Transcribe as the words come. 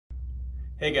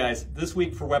Hey guys, this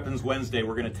week for Weapons Wednesday,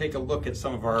 we're going to take a look at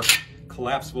some of our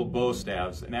collapsible bow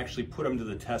staves and actually put them to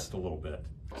the test a little bit.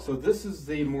 So this is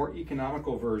the more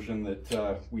economical version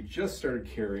that we just started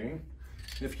carrying.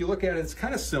 If you look at it, it's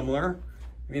kind of similar.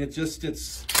 I mean,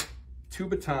 it's two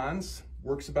batons,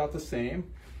 works about the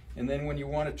same. And then when you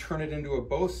want to turn it into a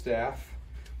bow staff,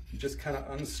 you just kind of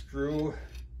unscrew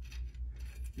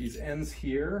these ends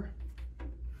here.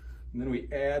 And then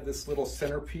we add this little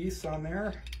centerpiece on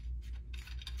there.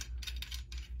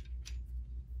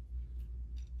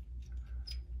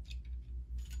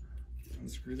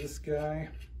 Unscrew this guy.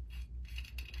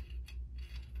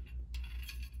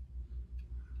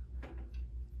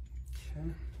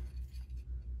 Okay.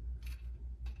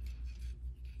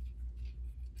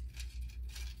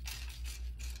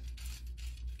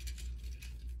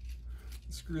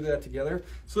 Screw that together.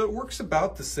 So it works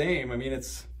about the same. I mean,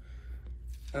 it's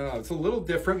a little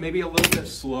different, maybe a little bit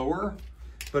slower,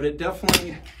 but it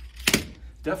definitely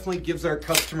gives our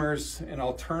customers an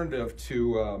alternative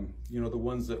to the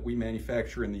ones that we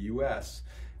manufacture in the US.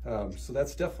 So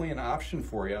that's definitely an option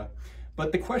for you.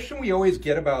 But the question we always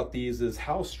get about these is,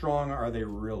 how strong are they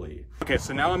really? Okay,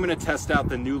 so now I'm going to test out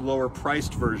the new lower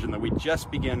priced version that we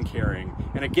just began carrying.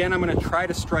 And again, I'm going to try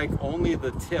to strike only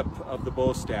the tip of the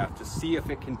bow staff to see if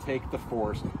it can take the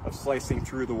force of slicing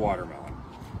through the watermelon.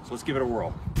 So let's give it a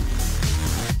whirl.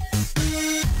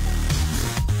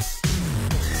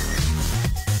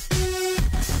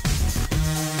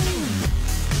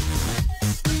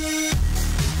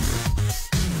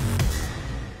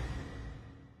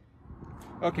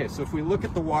 Okay, so if we look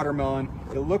at the watermelon,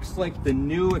 it looks like the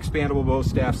new expandable bow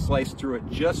staff sliced through it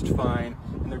just fine,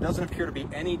 and there doesn't appear to be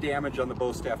any damage on the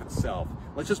bow staff itself.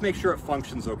 Let's just make sure it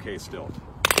functions okay still.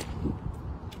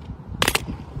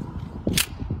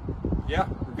 Yeah,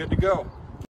 we're good to go.